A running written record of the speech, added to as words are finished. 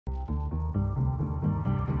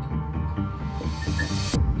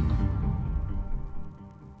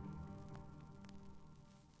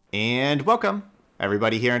And welcome,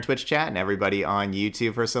 everybody here in Twitch chat and everybody on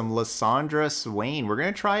YouTube for some Lissandra Swain. We're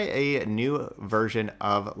going to try a new version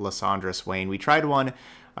of Lissandra Swain. We tried one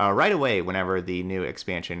right away whenever the new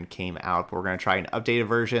expansion came out, but we're going to try an updated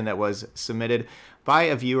version that was submitted by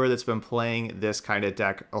a viewer that's been playing this kind of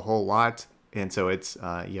deck a whole lot, and so it's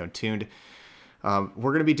tuned. We're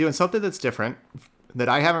going to be doing something that's different that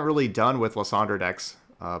I haven't really done with Lissandra decks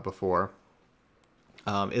before.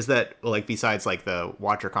 Is that, like, besides like the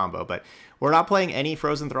Watcher combo, but we're not playing any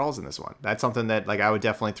Frozen Thralls in this one. That's something that, like, I would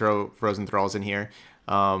definitely throw Frozen Thralls in here,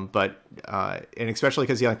 and especially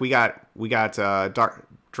because we got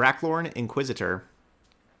Draclorn Inquisitor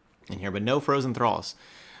in here, but no Frozen Thralls.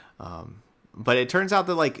 But it turns out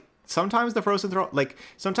that, like, sometimes Frozen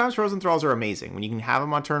Thralls are amazing when you can have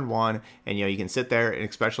them on turn one, and you can sit there, and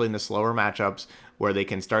especially in the slower matchups where they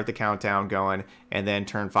can start the countdown going, and then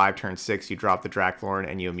turn 5, turn 6, you drop the Draclorn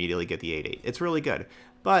and you immediately get the 8/8. It's really good.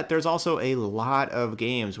 But there's also a lot of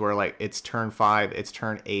games where, like, it's turn 5, it's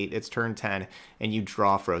turn 8, it's turn 10, and you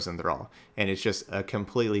draw Frozen Thrall, and it's just a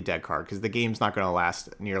completely dead card because the game's not going to last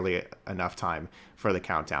nearly enough time for the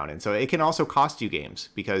countdown. And so it can also cost you games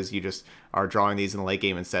because you just are drawing these in the late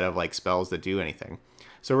game instead of, like, spells that do anything.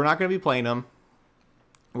 So we're not going to be playing them.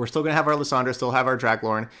 We're still going to have our Lissandra, still have our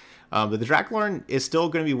Draclorn. But the Draclorn is still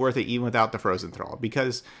going to be worth it even without the Frozen Thrall,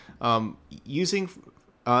 because using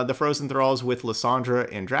the Frozen Thralls with Lissandra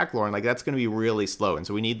and Draclorn, like, that's going to be really slow, and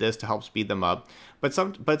so we need this to help speed them up. But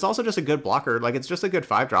it's also just a good blocker. Like, it's just a good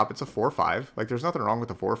 5-drop. It's a 4/5. Like, there's nothing wrong with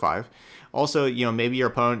the 4/5. Also, maybe your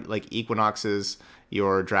opponent, like, Equinoxes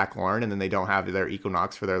your Draclorn, and then they don't have their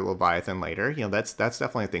Equinox for their Leviathan later. That's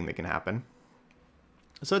definitely a thing that can happen.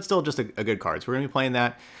 So it's still just a good card. So we're going to be playing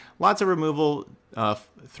that. Lots of removal,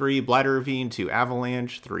 3 Blighter Ravine, 2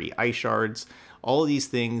 Avalanche, 3 Ice Shards. All of these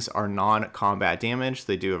things are non-combat damage.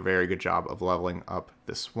 They do a very good job of leveling up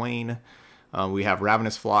the Swain. We have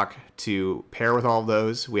Ravenous Flock to pair with all of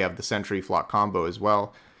those. We have the Sentry Flock combo as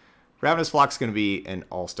well. Ravenous Flock's going to be an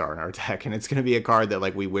all-star in our deck, and it's going to be a card that,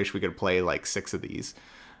 like, we wish we could play, like, 6 of these,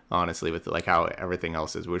 honestly, with, like, how everything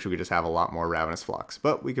else is. We wish we could just have a lot more Ravenous Flocks,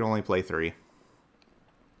 but we can only play 3.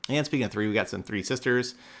 And speaking of 3, we got some 3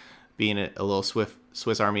 Sisters, being a little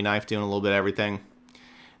Swiss Army knife, doing a little bit of everything.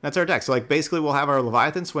 That's our deck. So, like, basically we'll have our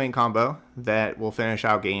Leviathan Swain combo that will finish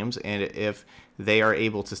out games, and if they are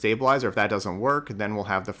able to stabilize, or if that doesn't work, then we'll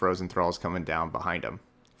have the Frozen Thralls coming down behind them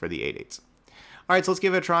for the 8/8s. All right, so let's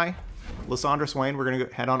give it a try. Lissandra Swain, we're going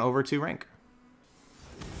to head on over to rank.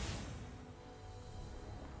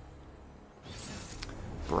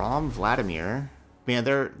 Braum Vladimir. Man,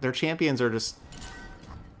 their champions are just...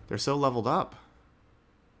 they're so leveled up.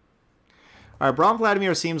 All right, Braum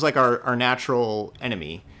Vladimir seems like our natural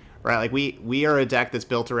enemy, right? Like, we are a deck that's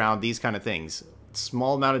built around these kind of things.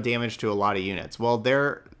 Small amount of damage to a lot of units. Well,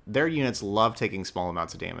 their units love taking small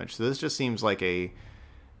amounts of damage. So this just seems like a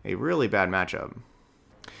really bad matchup.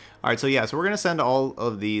 All right, so yeah, so we're going to send all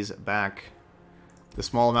of these back. The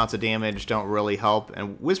small amounts of damage don't really help.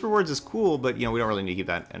 And Whisper Words is cool, but, we don't really need to keep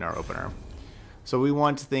that in our opener. So we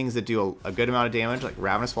want things that do a good amount of damage, like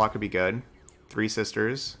Ravenous Flock could be good. 3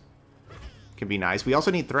 Sisters can be nice. We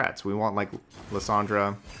also need threats. We want, like,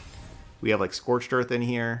 Lissandra. We have, like, Scorched Earth in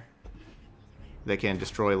here that can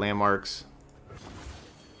destroy landmarks.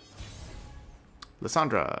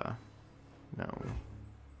 Lissandra. No.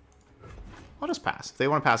 I'll just pass. If they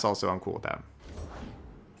want to pass also, I'm cool with that.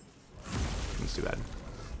 Let's do that.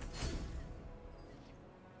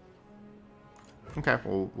 Okay,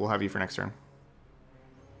 we'll have you for next turn.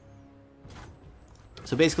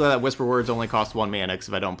 So basically that Whisper Words only cost 1 mana, because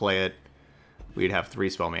if I don't play it, we'd have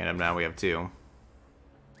 3 spell mana. Now we have 2.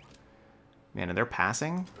 Man, and they're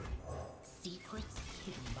passing? Secrets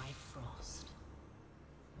hidden by frost.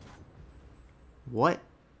 What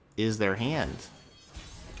is their hand?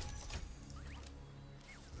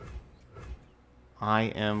 I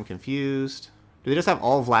am confused. Do they just have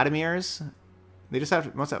all Vladimirs? They just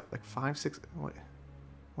have, must have, like, 5, 6...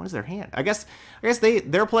 What is their hand? I guess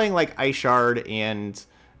they're playing, like, Ice Shard and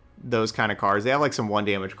those kind of cards. They have, like, some 1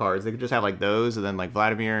 damage cards. They could just have, like, those and then, like,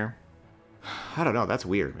 Vladimir. I don't know. That's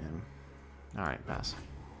weird, man. All right, pass.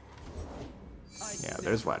 Yeah,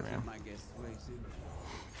 there's Vladimir.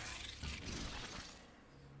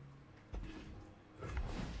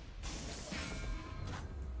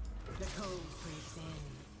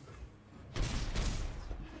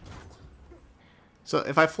 So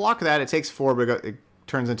if I flock that, it takes 4, but it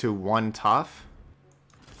turns into 1 tough.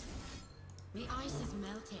 The ice is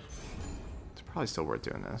melting. It's probably still worth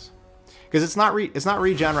doing this, because it's not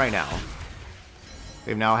regen right now.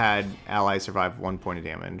 They've now had allies survive 1 point of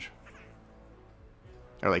damage.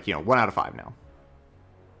 Or, like, 1 out of 5 now.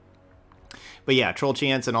 But yeah, Troll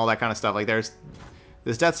Chance and all that kind of stuff. Like, there's...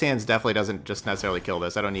 This Death Sands definitely doesn't just necessarily kill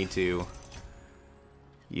this. I don't need to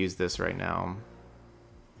use this right now.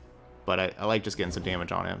 But I like just getting some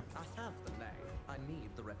damage on it. I have the name. I need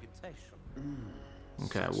the reputation.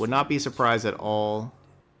 Okay, would not be surprised at all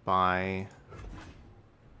by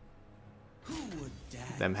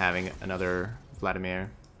them having another Vladimir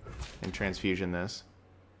and transfusion this.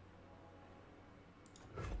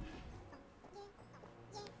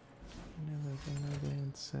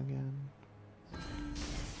 Again.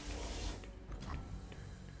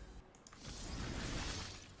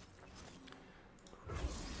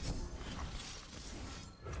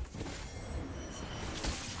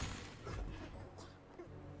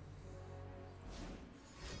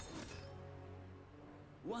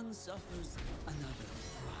 One suffers, another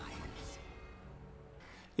thrives.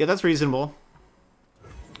 Yeah, that's reasonable.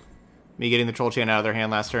 Me getting the Troll Chant out of their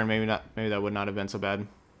hand last turn, maybe not. Maybe that would not have been so bad.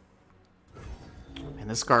 And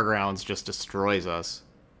this Scargrounds just destroys us.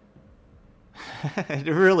 It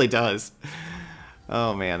really does.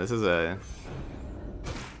 Oh man, this is a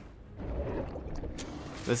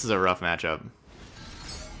rough matchup.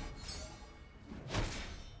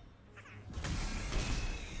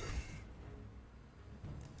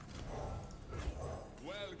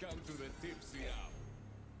 Welcome to the tipsy hour.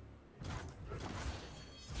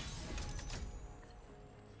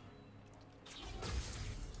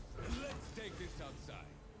 Let's take this outside.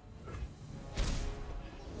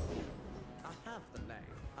 I have the name.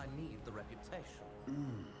 I need the reputation.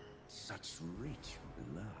 Such rich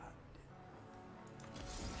blood.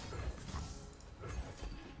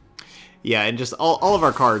 Yeah, and just all of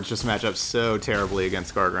our cards just match up so terribly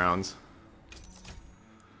against Scargrounds.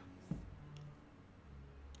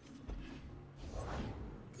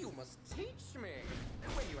 You must teach me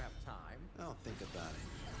when you have time. I'll think about it.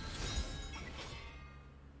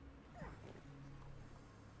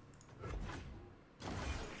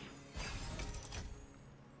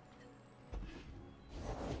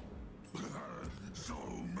 So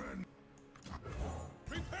many.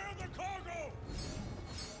 Prepare the cargo.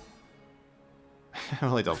 I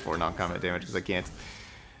only dealt 4 non-combat damage because I can't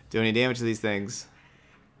do any damage to these things.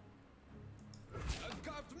 I've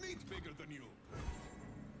got meat bigger than you.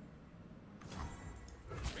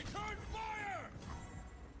 Return fire.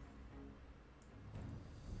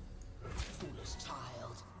 Foolish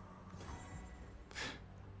child.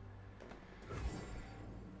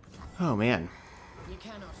 Oh man. You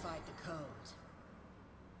cannot fight the code.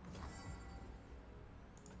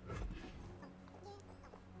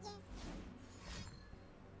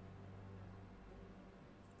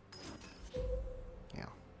 Yeah.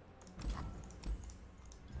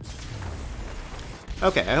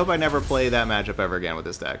 Okay, I hope I never play that matchup ever again with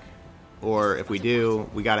this deck. Or if we do,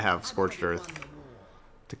 we gotta have Scorched Earth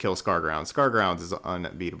to kill Scargrounds. Scargrounds is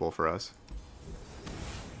unbeatable for us.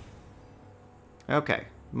 Okay,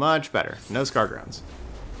 much better. No Scargrounds.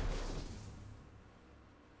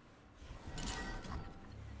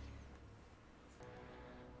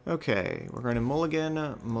 Okay, we're going to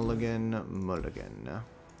mulligan, mulligan, mulligan.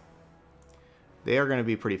 They are going to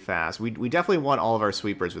be pretty fast. We definitely want all of our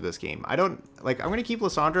sweepers with this game. I don't, like, I'm going to keep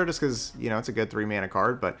Lissandra just because, you know, it's a good 3-mana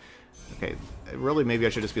card, but, okay, really maybe I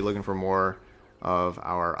should just be looking for more of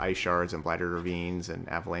our Ice Shards and Blighted Ravines and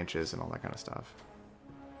Avalanches and all that kind of stuff.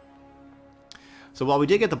 So while we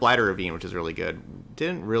did get the Blighted Ravine, which is really good,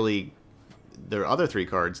 didn't really, their other 3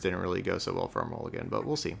 cards didn't really go so well for our mulligan, but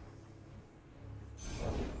we'll see.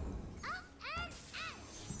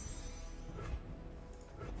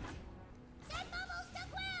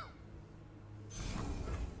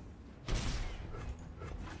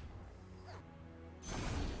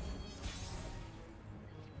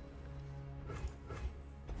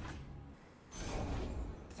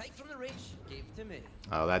 Take from the rich, give to me.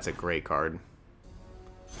 Oh, that's a great card.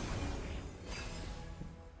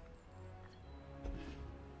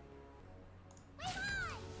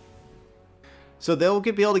 So they'll be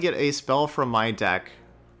able to get a spell from my deck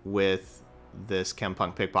with this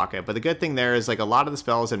Chempunk Pickpocket. But the good thing there is, like, a lot of the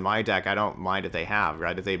spells in my deck, I don't mind if they have,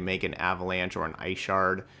 right? If they make an Avalanche or an Ice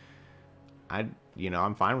Shard, you know,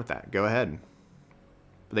 I'm fine with that. Go ahead.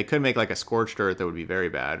 But they could make, like, a Scorched Earth that would be very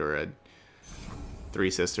bad, or a Three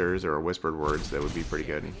Sisters, or a Whispered Words that would be pretty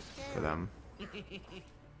good for them. I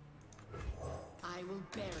will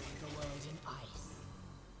bury the world in ice.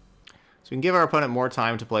 So we can give our opponent more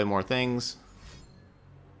time to play more things.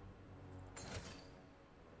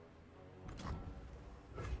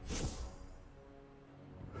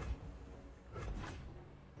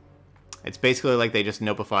 It's basically like they just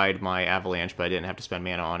nopified my Avalanche, but I didn't have to spend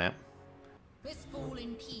mana on it. This fall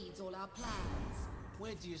impedes all our plans.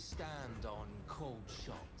 Where do you stand on cold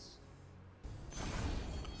shots?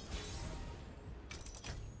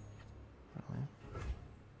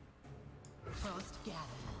 Frost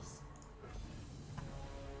gathers.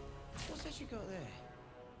 What's that you got there?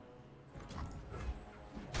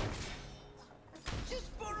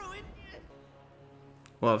 Just borrowing.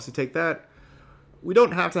 Well, obviously take that. We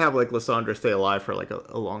don't have to have like Lissandra stay alive for like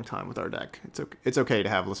a long time with our deck. It's okay to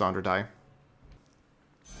have Lissandra die.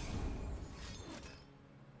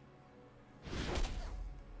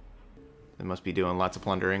 They must be doing lots of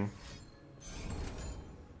plundering.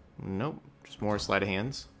 Nope, just more sleight of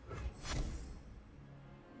hands.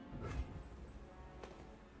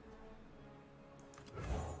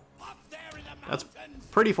 That's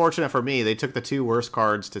pretty fortunate for me. They took the two worst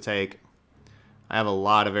cards to take. I have a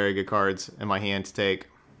lot of very good cards in my hand to take.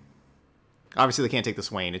 Obviously, they can't take the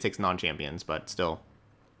Swain. It takes non-champions, but still.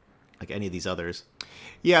 Like any of these others.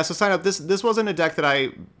 Yeah, so sign up. This wasn't a deck that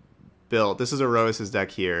I built. This is Erois' deck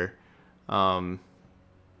here.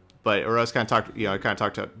 But Erois kind of talked, I kind of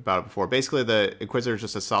talked about it before. Basically, the Inquisitor is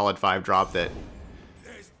just a solid 5-drop that,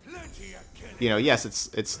 yes,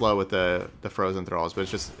 it's slow with the Frozen Thralls,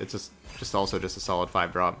 but it's also just a solid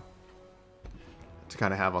 5-drop to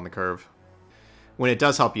kind of have on the curve. When it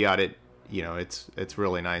does help you out, it's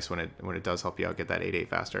really nice when it does help you out get that 8/8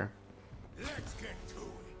 faster. Let's get to it.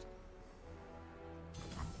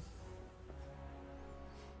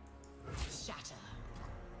 Shatter.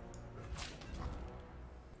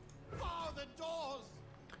 Bar the doors.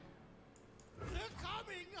 They're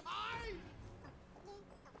coming. Hide.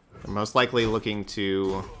 They're most likely looking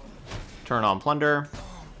to turn on Plunder.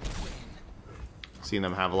 Seeing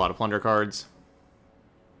them have a lot of Plunder cards.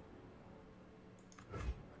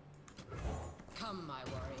 Come, my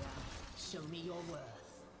warrior. Show me your worth.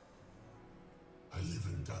 I live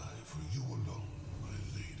and die for you alone, my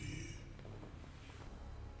lady.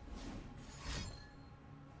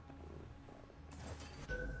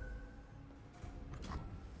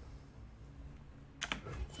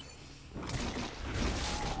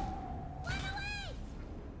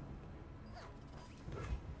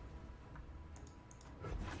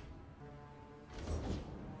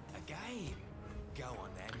 A game. Go on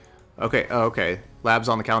then. Okay, okay. Lab's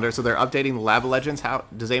on the calendar. So they're updating the Lab of Legends. How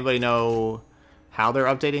does anybody know how they're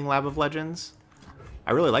updating Lab of Legends?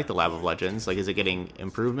 I really like the Lab of Legends. Like, is it getting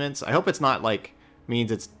improvements? I hope it's not like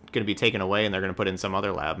means it's going to be taken away and they're going to put in some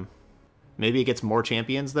other lab. Maybe it gets more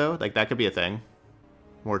champions though. Like that could be a thing.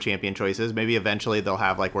 More champion choices. Maybe eventually they'll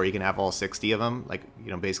have like where you can have all 60 of them. Like,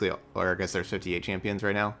 basically, or I guess there's 58 champions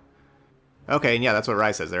right now. Okay, and yeah, that's what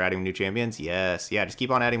Rai says. They're adding new champions. Yes, yeah, just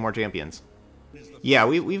keep on adding more champions. Yeah,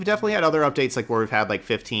 we've definitely had other updates like where we've had like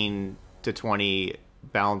 15 to 20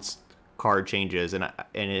 balanced card changes, and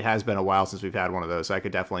it has been a while since we've had one of those, so I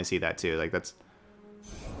could definitely see that too. Like that's.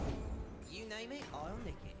 You name it, I'll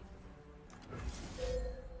nick it.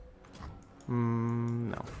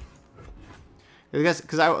 No.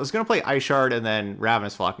 Because I was gonna play Ice Shard and then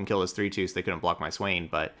Ravenous Flock and kill his 3/2 so they couldn't block my Swain,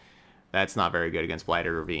 but that's not very good against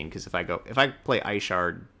Blighted Ravine. Because if I play Ice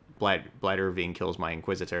Shard, Blighted Ravine kills my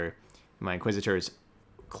Inquisitor. My Inquisitor is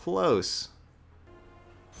close.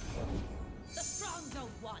 The strong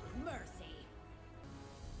don't want mercy.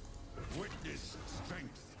 Witness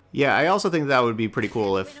strength. Yeah, I also think that would be pretty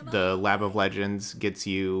cool if the Lab of Legends gets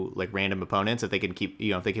you like random opponents, if they can keep,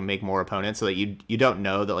 if they can make more opponents so that you don't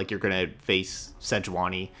know that like you're gonna face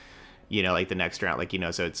Sejuani, like the next round, like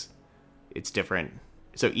so it's different.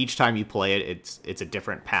 So each time you play it, it's a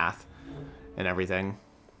different path and everything.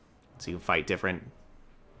 So you fight different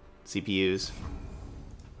CPUs.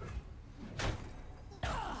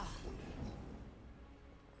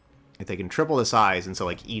 If they can triple the size, and so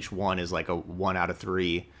like each one is like a 1 out of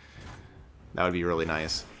 3, that would be really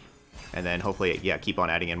nice. And then hopefully, yeah, keep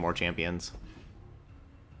on adding in more champions.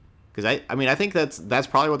 Because I think that's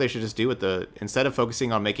probably what they should just do with instead of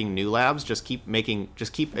focusing on making new labs, just keep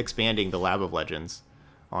expanding the Lab of Legends.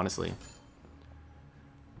 Honestly.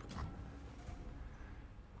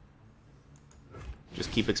 Just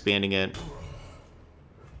keep expanding it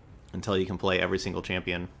until you can play every single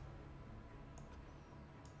champion.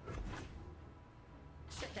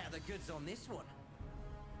 Check out the goods on this one.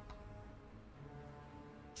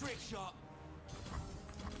 Trick shot.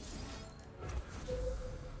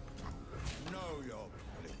 Know your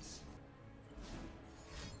place.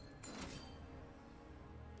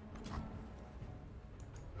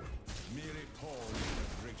 Merely Paul is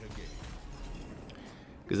a greater game.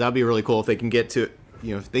 Because that'd be really cool if they can get to,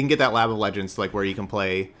 if they can get that Lab of Legends to like where you can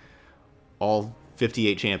play all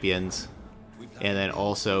 58 champions, and then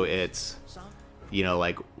also it's,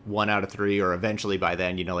 like 1 out of 3, or eventually by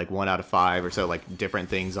then, you know, like 1 out of 5 or so, like different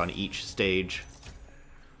things on each stage.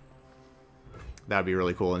 That would be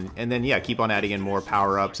really cool. And then, yeah, keep on adding in more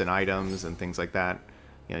power-ups and items and things like that.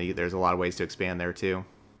 You know, there's a lot of ways to expand there, too.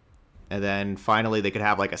 And then, finally, they could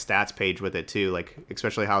have, like, a stats page with it, too. Like,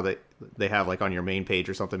 especially how they have, like, on your main page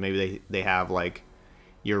or something. Maybe they have, like,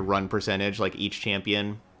 your run percentage, like, each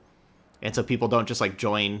champion. And so people don't just, like,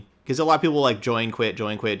 join. Because a lot of people, like, join, quit,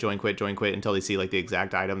 join, quit, join, quit, join, quit until they see, like, the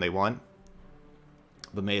exact item they want.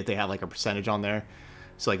 But maybe if they have, like, a percentage on there.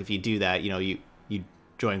 So, like, if you do that, you know, you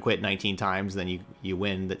join quit 19 times, then you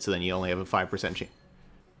win, so then you only have a 5%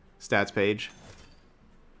 stats page.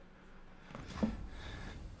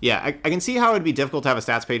 Yeah, I can see how it would be difficult to have a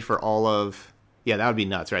stats page for all of... Yeah, that would be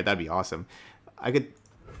nuts, right? That would be awesome. I could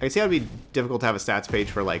see how it would be difficult to have a stats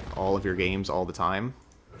page for, like, all of your games all the time.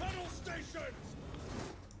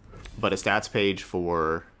 But a stats page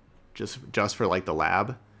for... just for, like, the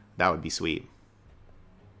lab, that would be sweet.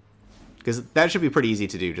 Because that should be pretty easy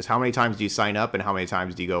to do. Just how many times do you sign up and how many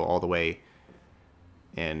times do you go all the way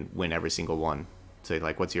and win every single one? So,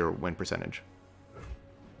 like, what's your win percentage?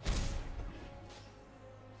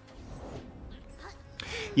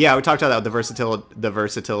 Yeah, we talked about that, the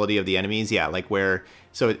versatility of the enemies. Yeah, like where...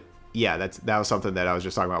 So, yeah, that was something that I was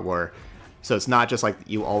just talking about where... So it's not just like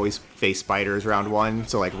you always face spiders round 1.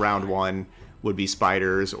 So, like, round 1 would be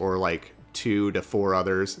spiders or, like, 2 to 4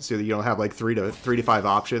 others. So you don't have, like, 3 to 5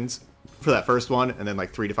 options for that first one, and then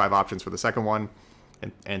like 3 to 5 options for the second one,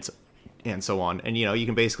 and so on. And you know, you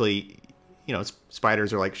can basically, you know,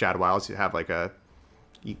 spiders are like Shadow Wilds. You have like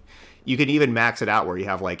you can even max it out where you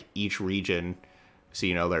have like each region. So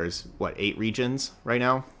you know, there's what, 8 regions right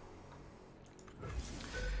now.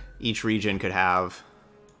 Each region could have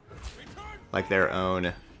like their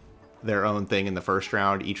own thing in the first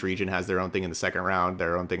round. Each region has their own thing in the second round,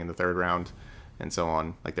 their own thing in the third round, and so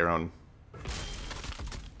on. Like their own.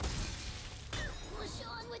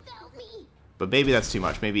 But maybe that's too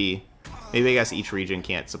much. Maybe I guess each region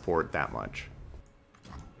can't support that much.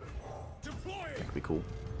 That could be cool.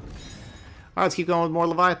 Alright, let's keep going with more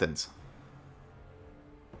Leviathans.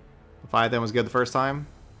 Leviathan was good the first time.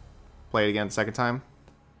 Play it again the second time.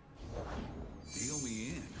 Deal me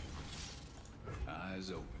in.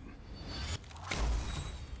 Eyes open.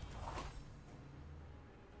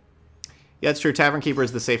 Yeah, it's true. Tavern Keeper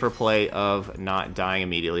is the safer play of not dying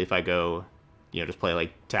immediately. If I go, you know, just play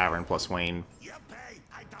like Tavern plus Swain.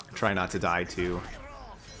 Try not to die to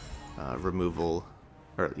removal,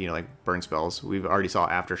 or, you know, like burn spells. We've already saw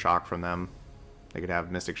Aftershock from them. They could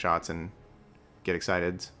have Mystic Shots and get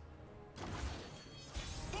excited.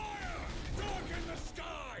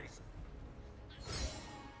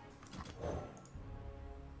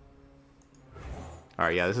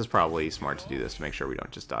 Alright, yeah, this is probably smart to do this to make sure we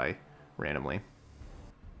don't just die randomly.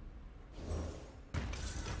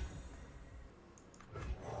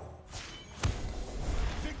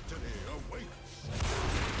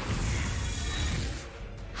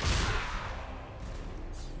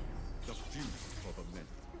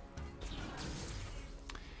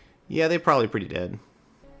 Yeah, they're probably pretty dead.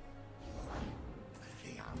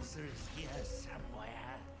 The answer is here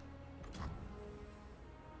somewhere.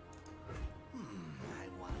 I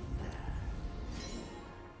wonder.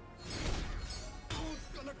 Who's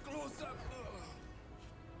gonna close up?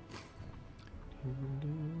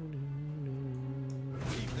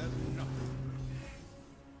 Leave them nothing.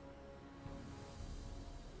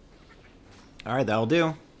 Alright, that'll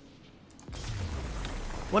do.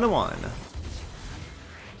 1-1.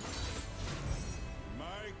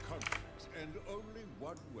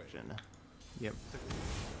 Yep.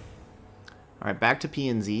 Alright, back to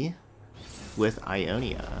PNZ with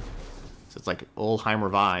Ionia. So it's like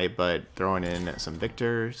Oldheimer vibe, but throwing in some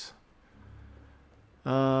victors.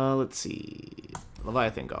 Let's see.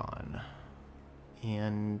 Leviathan gone.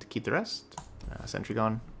 And keep the rest. Sentry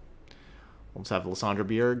gone. We'll just have Lissandra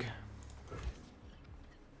Bjerg.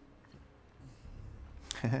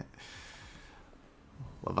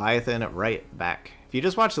 Leviathan right back. If you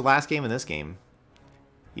just watched the last game and this game,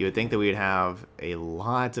 you would think that we would have a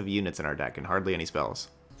lot of units in our deck and hardly any spells.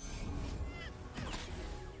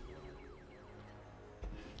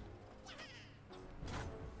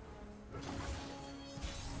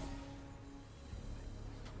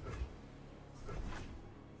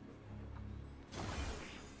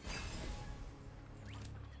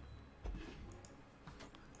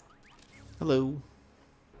 Hello.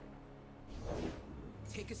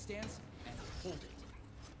 Take a stance and hold it.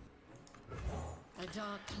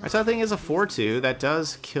 Alright, so that thing is a 4-2. That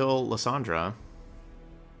does kill Lissandra.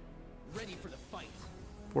 Ready for the fight.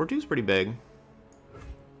 4-2 is pretty big.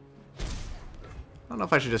 don't know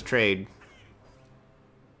if I should just trade.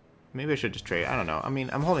 Maybe I should just trade. I don't know. I mean,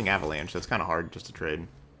 I'm holding Avalanche, so it's kind of hard just to trade.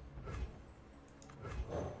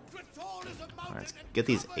 Alright, let's get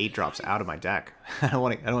these 8-drops out of my deck. I don't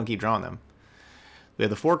want to keep drawing them. We have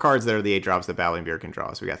the 4 cards that are the 8 drops that Battling Beard can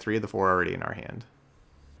draw, so we got 3 of the 4 already in our hand.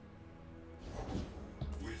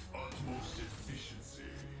 With utmost efficiency.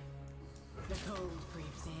 The cold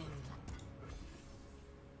creeps in.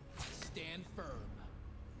 Stand firm.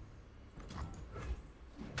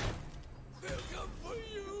 They'll come for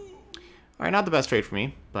you. Alright, not the best trade for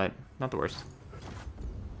me, but not the worst.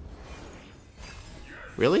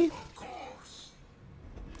 Really? Of course.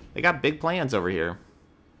 They got big plans over here.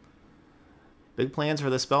 Big plans for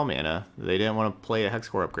the spell mana. They didn't want to play a Hex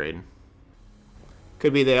Core upgrade.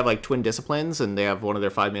 Could be they have like Twin Disciplines and they have one of their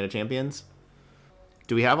 5 mana champions.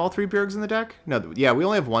 Do we have all 3 Bjergs in the deck? No, yeah, we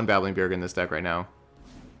only have 1 Battling Bjerg in this deck right now.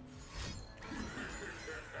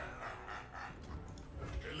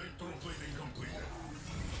 Electroplating completed.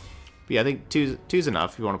 But yeah, I think two's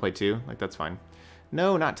enough if you want to play 2. Like, that's fine.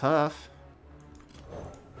 No, not tough.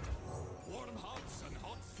 Warm hearts and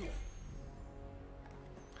hot soup.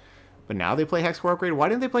 But now they play Hex Core upgrade? Why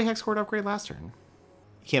didn't they play Hex Core upgrade last turn?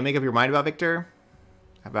 You can't make up your mind about Victor?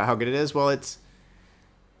 About how good it is? Well,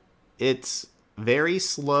 it's very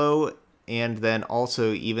slow, and then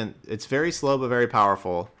also it's very slow but very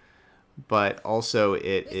powerful. But also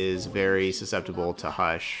it is very susceptible to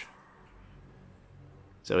Hush.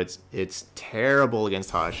 So it's terrible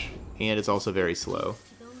against Hush, and it's also very slow.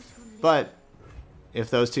 But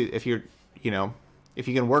if you can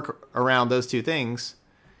work around those 2 things,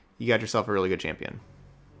 you got yourself a really good champion.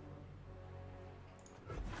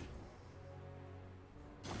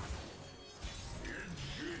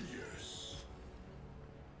 Ingenious.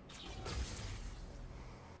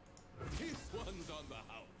 This one's on the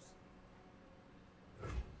house.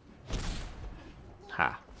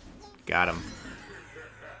 Ha. Got him.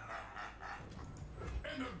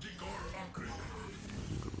 Energy core upgrade.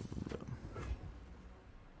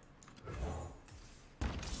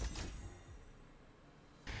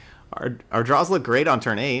 Our draws look great on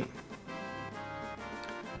turn 8.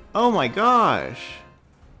 Oh my gosh.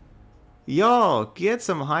 Y'all, get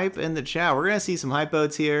some hype in the chat. We're going to see some hype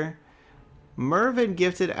votes here. Mervin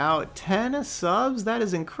gifted out 10 subs. That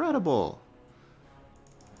is incredible.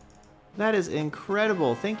 That is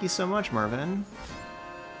incredible. Thank you so much, Mervin.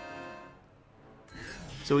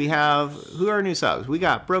 So we have, who are our new subs? We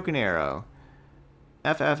got Broken Arrow,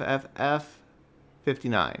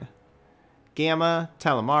 FFFF59, Gamma,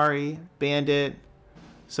 Talamari, Bandit,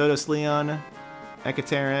 Sodos Leon,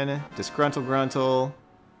 Ekaterin, Disgruntle Gruntle,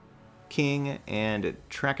 King, and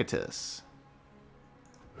Tracatus.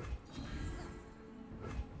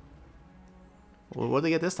 Well, what did they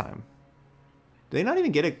get this time? Did they not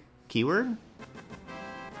even get a keyword?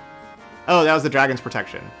 Oh, that was the Dragon's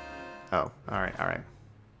Protection. Oh, alright, alright.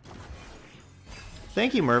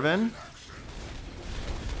 Thank you, Mervin.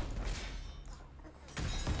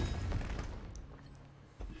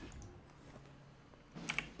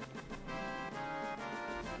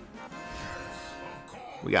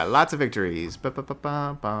 We got lots of victories.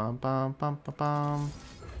 Ba-ba-ba-bum-bum-bum-bum-bum.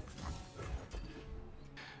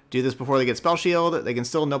 Do this before they get Spell Shield. They can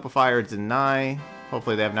still Notify or Deny.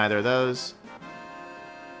 Hopefully they have neither of those.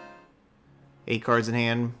 8 cards in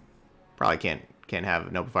hand. Probably can't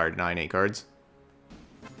have Notify or Deny in 8 cards.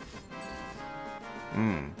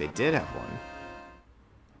 They did have one.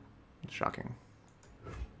 Shocking.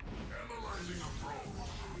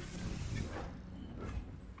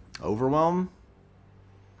 Overwhelm?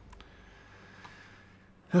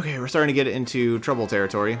 Okay, we're starting to get into trouble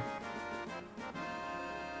territory.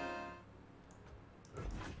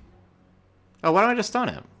 Oh, why don't I just stun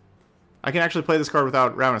him? I can actually play this card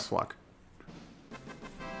without Ravenous Flock.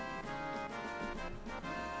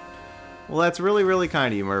 Well, that's really, really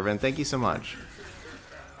kind of you, Mervin. Thank you so much.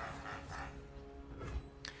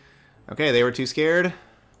 Okay, they were too scared.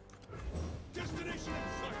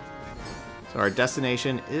 So our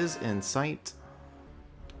destination is in sight.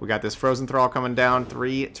 We got this Frozen Thrall coming down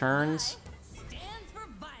 3 turns. Stands for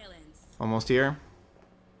violence. Almost here.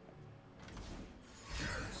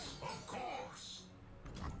 Yes, of course.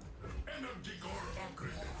 Energy core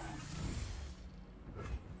upgrade.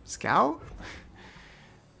 Scout?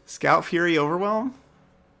 Scout Fury Overwhelm?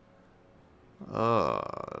 Oh,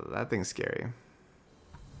 that thing's scary.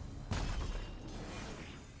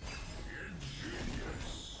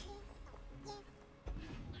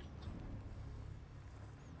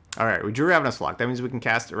 Alright, we drew Ravenous Flock. That means we can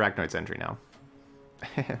cast Arachnoid Sentry now.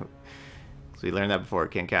 So we learned that before.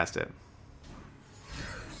 Can't cast it.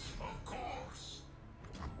 Yes, of course.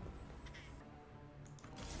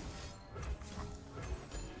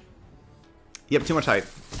 Yep, too much height.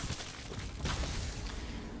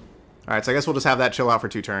 Alright, so I guess we'll just have that chill out for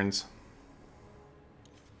 2 turns.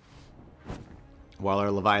 While our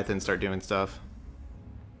Leviathans start doing stuff.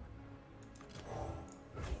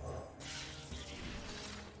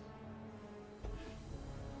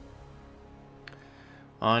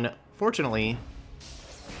 Unfortunately,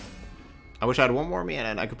 I wish I had one more mana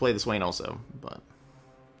and I could play the Swain also, but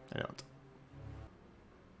I don't.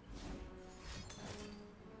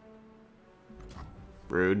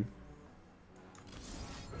 Rude.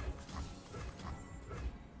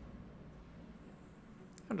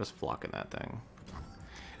 I'm just flocking that thing.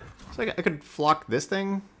 So I could flock this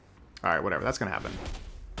thing? Alright, whatever, that's gonna happen.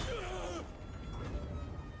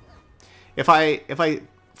 If I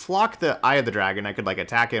flock the Eye of the Dragon, I could like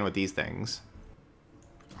attack in with these things.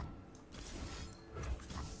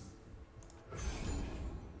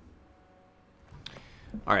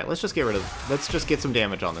 Alright, let's just get some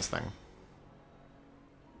damage on this thing.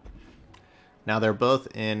 Now they're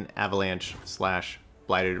both in Avalanche /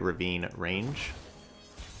 Blighted Ravine range.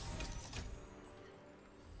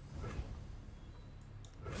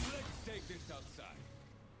 Let's take this outside.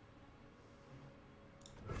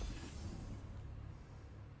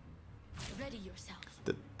 Ready yourself.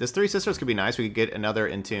 This Three Sisters could be nice. We could get another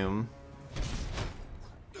Entomb.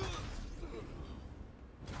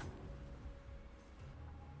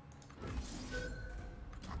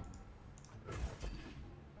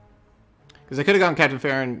 Because I could have gone Captain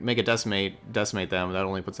Farron, make a decimate them. That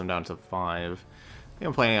only puts them down to 5. I think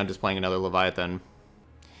I'm planning on just playing another Leviathan.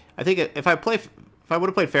 I think if I would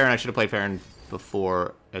have played Farron, I should have played Farron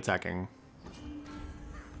before attacking.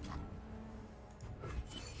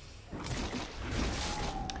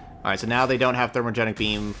 Alright, so now they don't have Thermogenic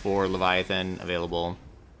Beam for Leviathan available.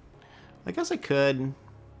 I guess I could...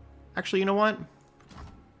 Actually, you know what?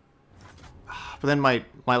 But then my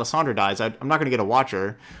Lissandra dies. I'm not going to get a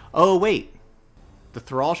Watcher. Oh, wait. The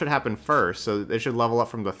Thrall should happen first, so they should level up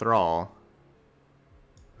from the Thrall.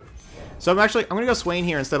 So I'm going to go Swain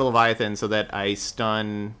here instead of Leviathan so that I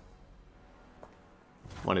stun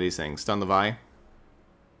one of these things. Stun Levi.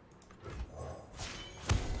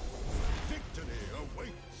 Victory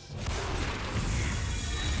awaits.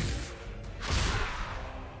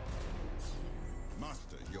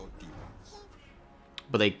 Master your demons.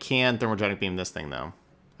 But they can Thermogenic Beam this thing, though.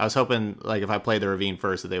 I was hoping, like, if I played the Ravine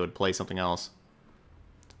first, that they would play something else.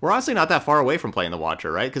 We're honestly not that far away from playing the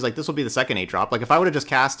Watcher, right? Because, like, this will be the second 8-drop. Like, if I would have just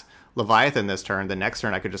cast Leviathan this turn, the next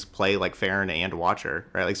turn I could just play, like, Farron and Watcher,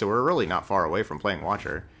 right? Like, so we're really not far away from playing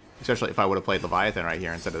Watcher. Especially if I would have played Leviathan right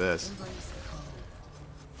here instead of this.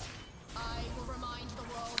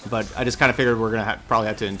 But I just kind of figured we're going to probably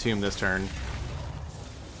have to Entomb this turn.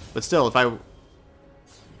 But still, if I...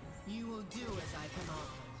 You will do as I command.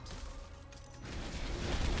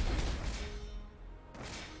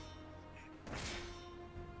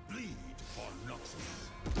 Bleed for Noxus.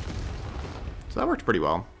 So that worked pretty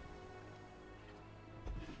well.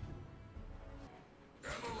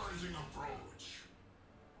 Analyzing approach.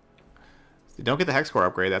 You don't get the Hex Core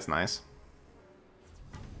upgrade, that's nice.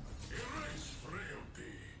 Erase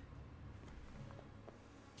frailty.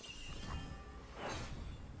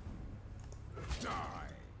 Die.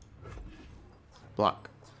 Block.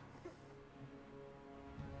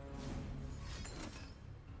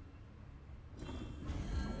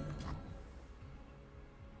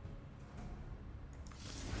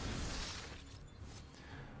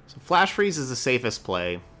 So Flash Freeze is the safest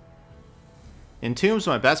play. Entomb's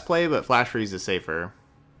my best play, but Flash Freeze is safer.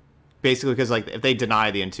 Basically, because like if they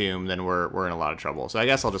deny the Entomb, then we're in a lot of trouble. So I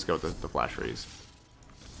guess I'll just go with the Flash Freeze.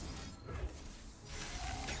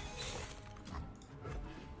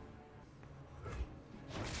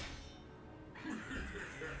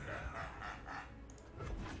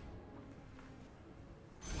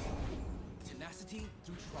 Tenacity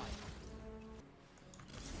through trial.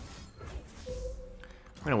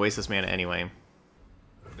 I'm gonna waste this mana anyway.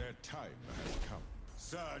 Their time has come.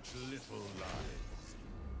 Such little lives.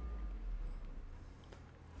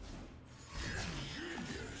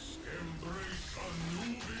 Genius, embrace a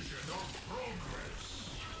new vision of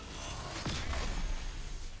progress.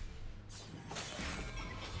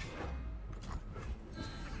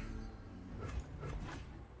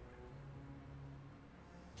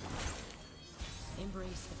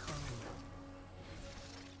 Embrace the calm.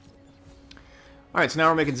 Alright, so now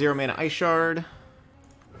we're making 0 mana Ice Shard.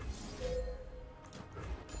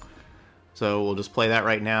 So we'll just play that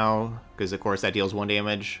right now, because of course that deals 1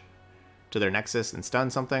 damage to their Nexus and stun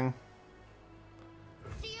something.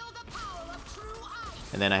 Feel the power of true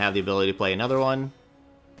ice. And then I have the ability to play another one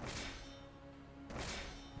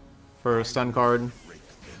for a stun card.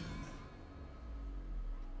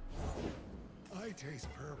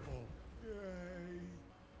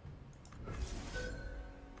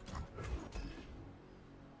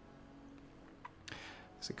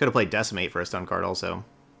 So I could have played Decimate for a stun card also.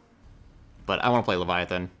 But I want to play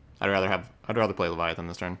Leviathan. I'd rather play Leviathan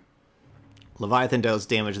this turn. Leviathan does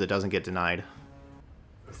damage that doesn't get denied.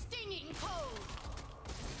 Stinging cold.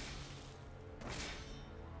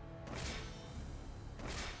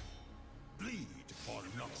 Bleed for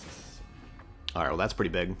Noxus. Alright, well that's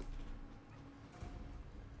pretty big.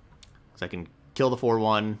 So I can kill the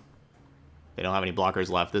 4-1. They don't have any blockers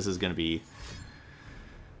left. This is gonna be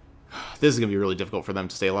really difficult for them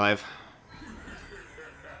to stay alive.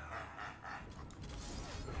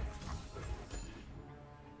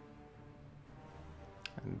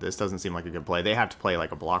 And this doesn't seem like a good play. They have to play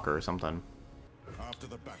like a blocker or something. After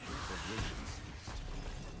the battle of Radiance.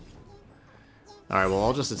 Alright, well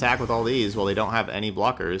I'll just attack with all these. Well, they don't have any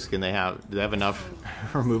blockers. Do they have enough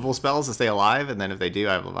removal spells to stay alive? And then if they do,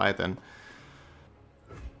 I have Leviathan.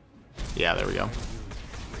 Yeah, there we go.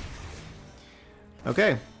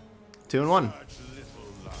 Okay. 2-1.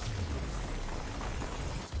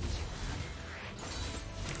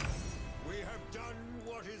 We have done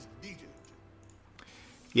what is needed.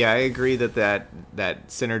 Yeah, I agree that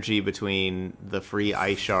synergy between the free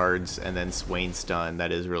ice shards and then Swain stun,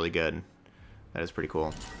 that is really good. That is pretty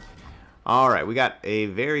cool. Alright, we got a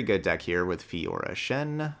very good deck here with Fiora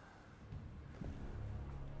Shen.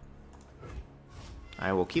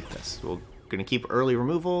 I will keep this. We're going to keep early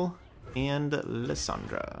removal and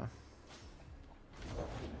Lissandra.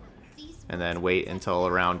 And then wait until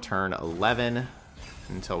around turn 11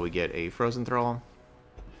 until we get a Frozen Thrall.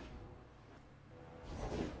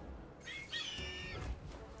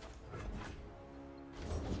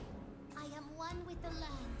 I am one with the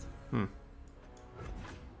land.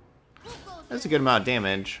 That's a good amount of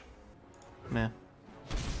damage. Nah.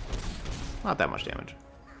 Not that much damage.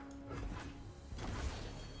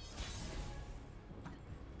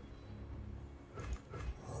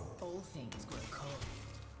 All things grow cold.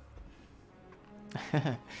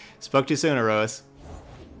 Spoke too soon, Erois.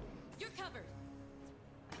 You're covered.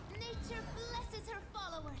 Nature blesses her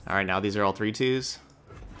followers. Alright, now these are all 3/2s.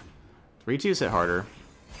 3/2s hit harder.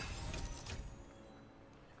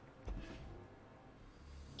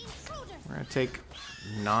 Intruders. We're going to take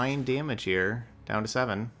 9 damage here, down to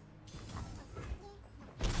 7.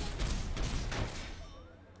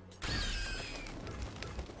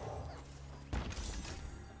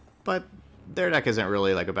 But their deck isn't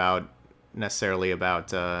really like necessarily about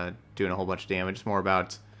doing a whole bunch of damage. It's more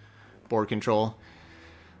about board control.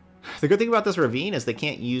 The good thing about this Ravine is they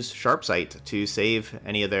can't use Sharp Sight to save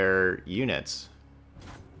any of their units.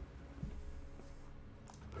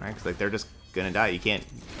 Right? 'Cause like they're just gonna die. You can't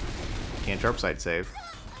Sharp Sight save.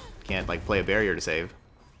 Can't like play a barrier to save.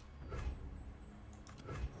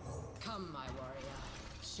 Come, my warrior.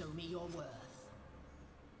 Show me your worth.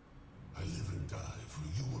 I live and die for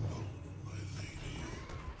you alone, my lady.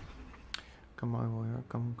 Come my warrior,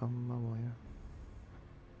 come my warrior.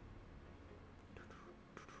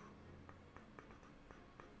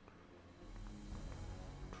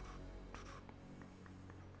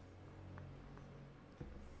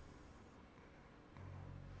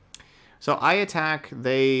 So I attack,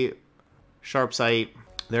 they Sharp Sight,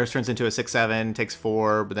 theirs turns into a 6/7, takes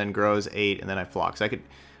 4, but then grows 8, and then I flock. So I can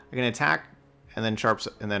attack and then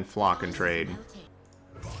and then flock and trade.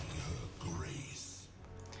 By her grace.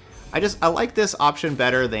 I like this option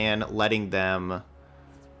better than letting them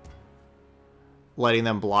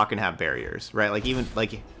block and have barriers, right? Like even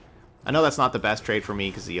like I know that's not the best trade for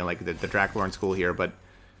me because you know like the Draklorn's cool here, but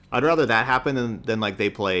I'd rather that happen than like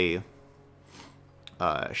they play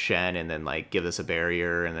Shen and then like give this a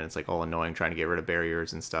barrier and then it's like all annoying trying to get rid of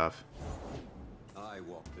barriers and stuff. I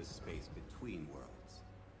walk the space between worlds.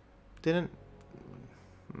 Didn't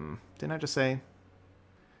I just say?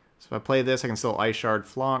 So if I play this, I can still Ice Shard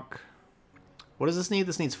Flock. What does this need?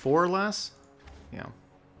 This needs 4 or less? Yeah.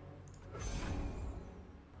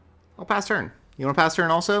 I'll pass turn. You want to pass turn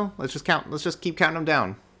also? Let's just count. Let's just keep counting them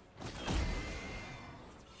down.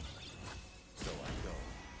 So I go.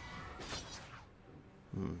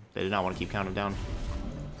 They did not want to keep counting them down.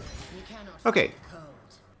 You cannot Okay. fight cold.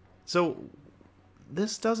 So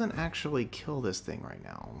this doesn't actually kill this thing right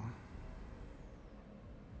now.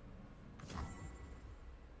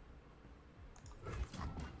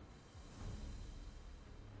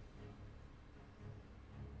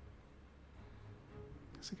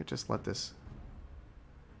 I could just let this.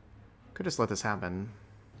 Could just let this happen.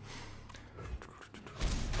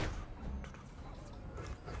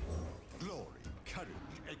 Glory, courage,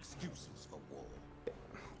 excuses for war.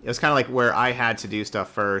 It was kind of like where I had to do stuff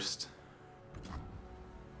first.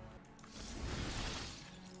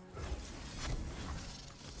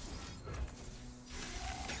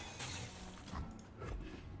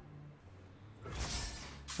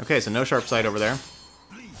 Okay, so no sharp sight over there.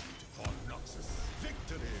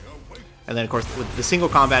 And then, of course, with the single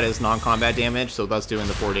combat is non-combat damage, so thus doing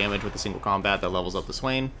the 4 damage with the single combat that levels up the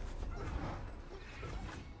Swain.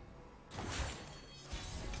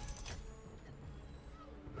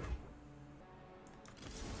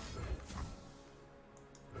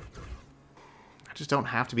 I just don't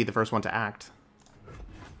have to be the first one to act. I'm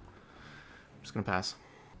just going to pass.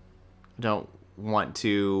 I don't want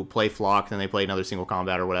to play Flock, then they play another single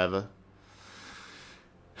combat or whatever.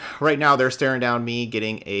 Right now, they're staring down me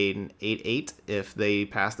getting an 8/8 if they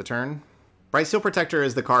pass the turn. Bright Steel Protector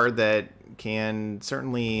is the card that can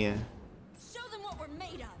certainly Show them what we're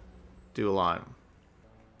made of. do a lot.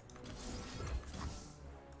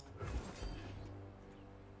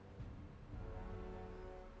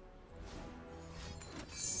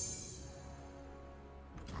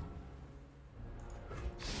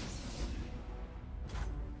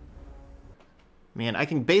 Man, I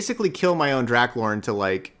can basically kill my own Draklorn to,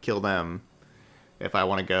 like, kill them. If I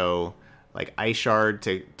want to go, like, Ice Shard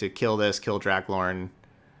to kill this, kill Draklorn.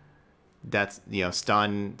 Death, you know,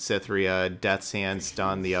 stun Cythria, Death's Hand,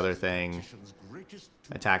 stun the other thing.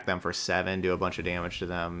 Attack them for 7, do a bunch of damage to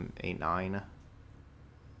them. 8, 9.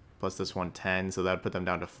 Plus this one, 10, so that would put them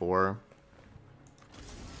down to 4.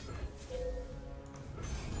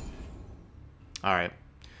 Alright.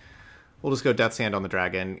 We'll just go Death's Hand on the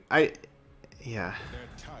dragon. Yeah.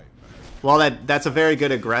 Well, that's a very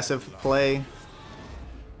good aggressive play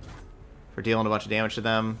for dealing a bunch of damage to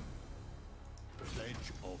them.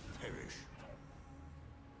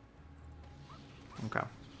 Okay.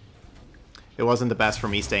 It wasn't the best for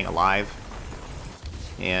me staying alive,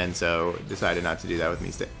 and so decided not to do that with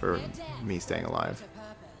me staying alive.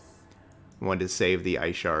 Wanted to save the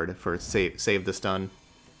Ice Shard for save the stun.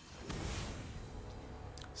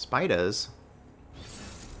 Spidas.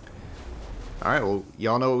 Alright, well,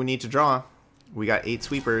 y'all know what we need to draw. We got 8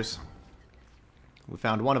 sweepers. We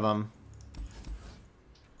found one of them.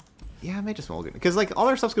 Yeah, I may just mulligan. Because, like, all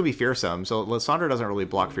our stuff's going to be fearsome, so Lissandra doesn't really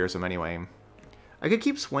block fearsome anyway. I could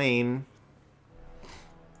keep Swain.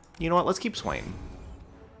 You know what? Let's keep Swain.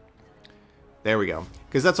 There we go.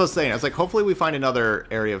 Because that's what I was saying. I was like, hopefully we find another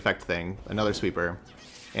area effect thing. Another sweeper.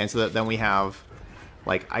 And so that then we have,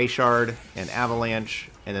 like, Ice Shard and Avalanche.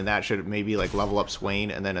 And then that should maybe, like, level up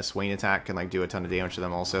Swain, and then a Swain attack can, like, do a ton of damage to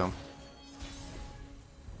them also.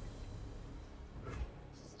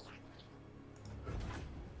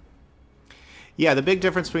 Yeah, the big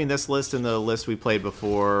difference between this list and the list we played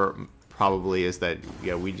before probably is that,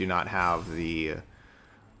 yeah, we do not have the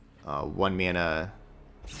 1 mana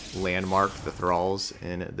landmark, the Thralls,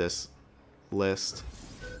 in this list.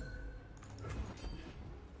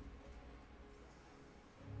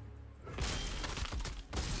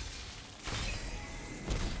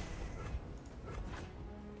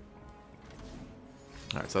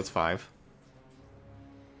 Alright, so that's 5.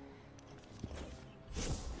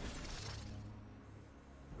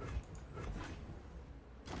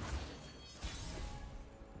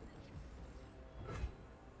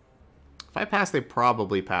 If I pass, they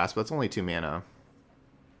probably pass, but it's only 2 mana.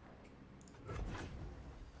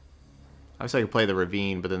 Obviously I could play the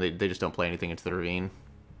Ravine, but then they just don't play anything into the Ravine.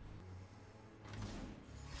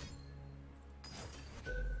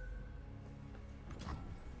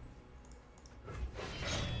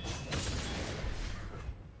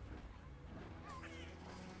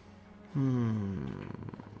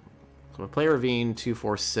 So I play Ravine 2,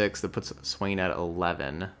 4, 6. That puts Swain at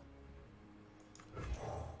 11.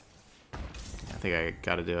 I think I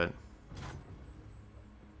gotta do it.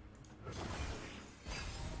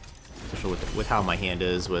 Especially with how my hand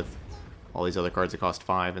is, with all these other cards that cost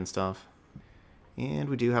 5 and stuff. And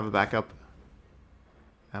we do have a backup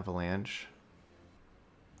Avalanche.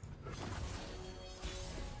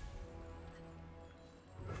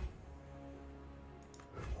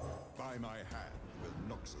 By my hand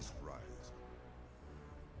will Noxus rise.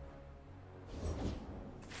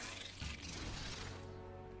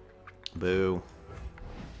 Boo.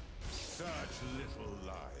 Such little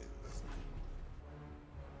lives.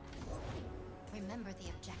 Remember the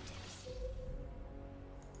objectives.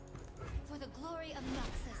 For the glory of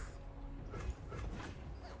Noxus.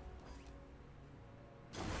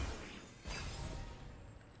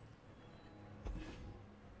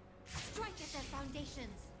 Strike at their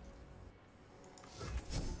foundations.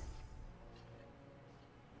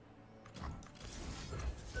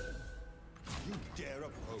 You dare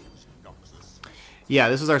oppose Noxus? Yeah,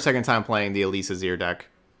 this is our second time playing the Elisa Zir deck.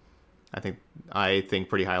 I think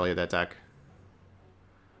pretty highly of that deck.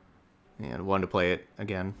 And wanted to play it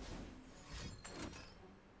again.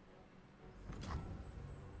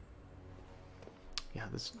 Yeah,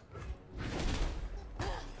 this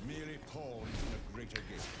Merely pawns in a greater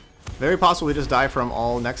game. very possibly just die from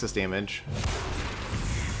all Nexus damage.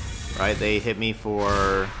 Right? They hit me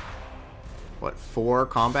for what, 4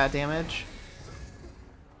 combat damage?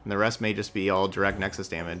 And the rest may just be all direct Nexus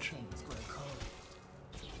damage.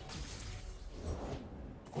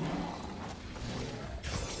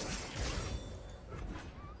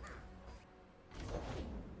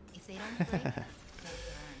 If they don't break, they'll burn.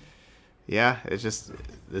 Yeah, it's just,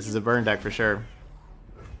 this is a burn deck for sure.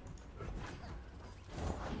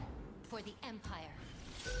 For the Empire.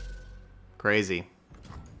 Crazy.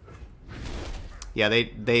 Yeah,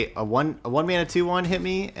 a one mana 2/1 hit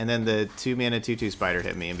me, and then the 2 mana 2/2 spider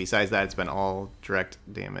hit me, and besides that, it's been all direct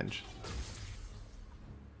damage.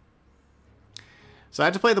 So I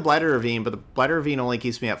had to play the Blighter Ravine, but the Blighter Ravine only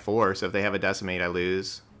keeps me at 4, so if they have a Decimate, I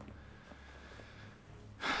lose.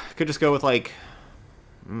 Could just go with like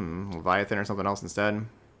Leviathan or something else instead.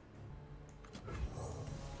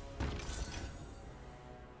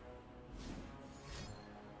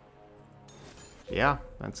 Yeah,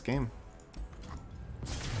 that's game.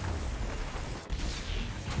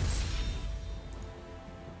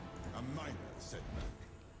 A minor setback.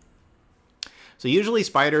 So usually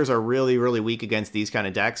spiders are really, really weak against these kind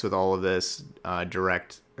of decks with all of this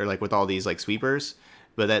direct, or like with all these like sweepers.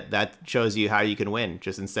 But that shows you how you can win.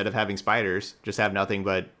 Just instead of having spiders, just have nothing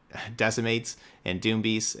but Decimates and Doom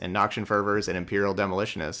Beasts and Noxian Fervors and Imperial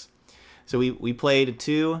Demolitionists. So we played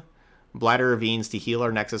 2 Blighter Ravines to heal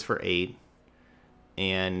our Nexus for 8.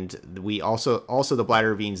 And we also the Blighter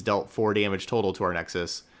Ravines dealt 4 damage total to our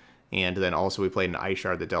Nexus. And then also we played an Ice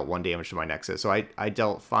Shard that dealt 1 damage to my Nexus. So I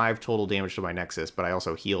dealt 5 total damage to my Nexus, but I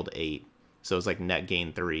also healed 8. So it was like net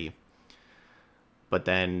gain 3. But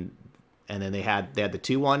then, and then they had the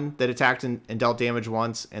 2/1 that attacked and dealt damage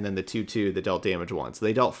once, and then the 2/2 that dealt damage once. So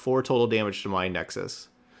they dealt 4 total damage to my Nexus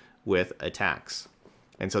with attacks.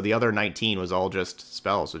 And so the other 19 was all just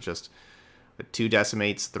spells, with just 2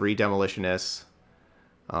 Decimates, 3 Demolitionists.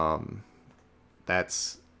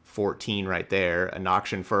 That's 14 right there, a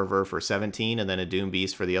Noxian Fervor for 17, and then a Doom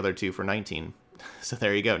Beast for the other 2 for 19. So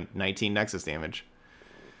there you go, 19 Nexus damage.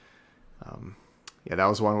 Yeah, that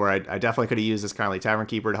was one where I definitely could have used this Kindly Tavern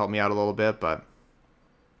Keeper to help me out a little bit, but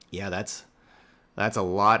yeah, that's a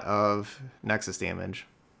lot of Nexus damage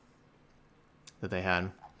that they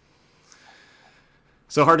had.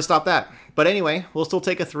 So hard to stop that. But anyway, we'll still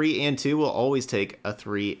take a 3 and 2. We'll always take a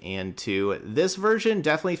 3 and 2. This version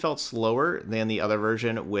definitely felt slower than the other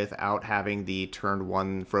version without having the turn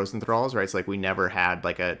 1 Frozen Thralls, right? It's like we never had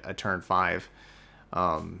like a turn 5. You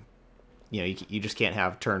know, you just can't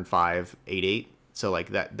have turn 5, 8/8. So like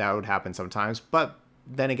that would happen sometimes. But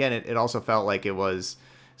then again, it also felt like it was...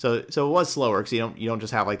 So it was slower because you don't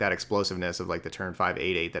just have like that explosiveness of like the turn 5,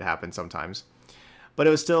 8/8 that happens sometimes. But it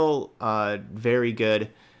was still very good.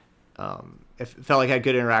 It felt like it had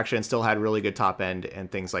good interaction, still had really good top end and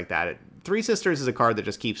things like that. Three Sisters is a card that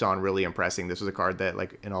just keeps on really impressing. This was a card that,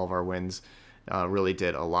 like in all of our wins, really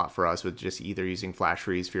did a lot for us with just either using Flash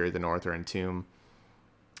Freeze, Fury of the North, or Entomb.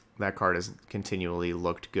 That card has continually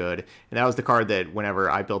looked good. And that was the card that whenever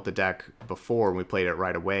I built the deck before and we played it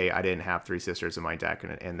right away, I didn't have Three Sisters in my deck.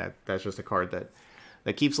 And that's just a card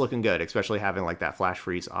that keeps looking good, especially having like that Flash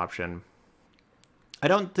Freeze option. I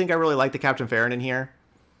don't think I really like the Captain Farron in here.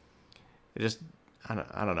 It just,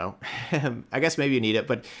 I don't know. I guess maybe you need it,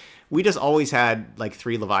 but we just always had like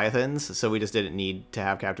 3 Leviathans, so we just didn't need to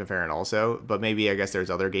have Captain Farron also. But maybe I guess there's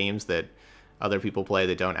other games that other people play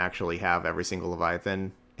that don't actually have every single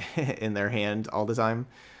Leviathan in their hand all the time.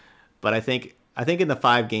 But I think in the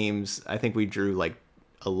 5 games, I think we drew like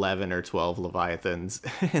 11 or 12 Leviathans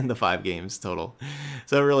in the 5 games total.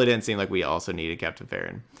 So it really didn't seem like we also needed Captain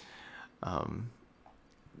Farron.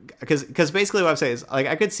 Because basically what I'm saying is, like,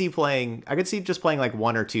 I could see just playing like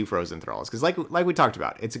 1 or 2 Frozen Thralls, because like we talked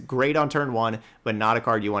about, it's great on turn 1, but not a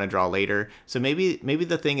card you want to draw later. So maybe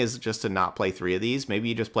the thing is just to not play 3 of these. Maybe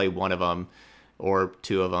you just play 1 of them or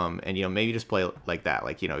 2 of them, and maybe just play like that.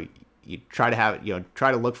 Like, you try to have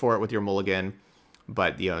try to look for it with your mulligan,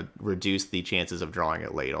 but reduce the chances of drawing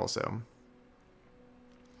it late also.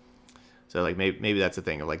 So like maybe that's the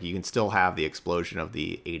thing of like you can still have the explosion of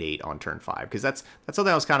the 8/8 on turn 5, because that's something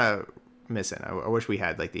I was kind of missing. I wish we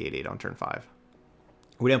had like the 8/8 on turn 5.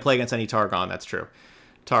 We didn't play against any Targon. That's true.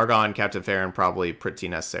 Targon, Captain Farron, probably pretty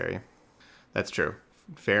necessary. That's true.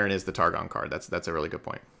 Farron is the Targon card. That's a really good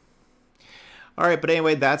point. All right, but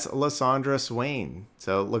anyway, that's Lissandra Swain.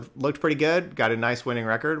 So looked pretty good. Got a nice winning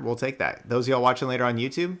record. We'll take that. Those of y'all watching later on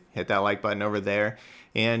YouTube, hit that like button over there.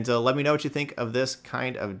 And let me know what you think of this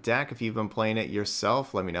kind of deck. If you've been playing it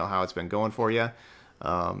yourself, let me know how it's been going for you.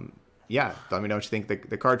 yeah, let me know what you think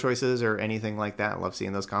the card choices or anything like that. I love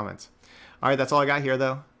seeing those comments. All right, that's all I got here,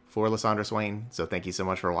 though, for Lissandra Swain. So thank you so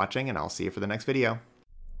much for watching, and I'll see you for the next video.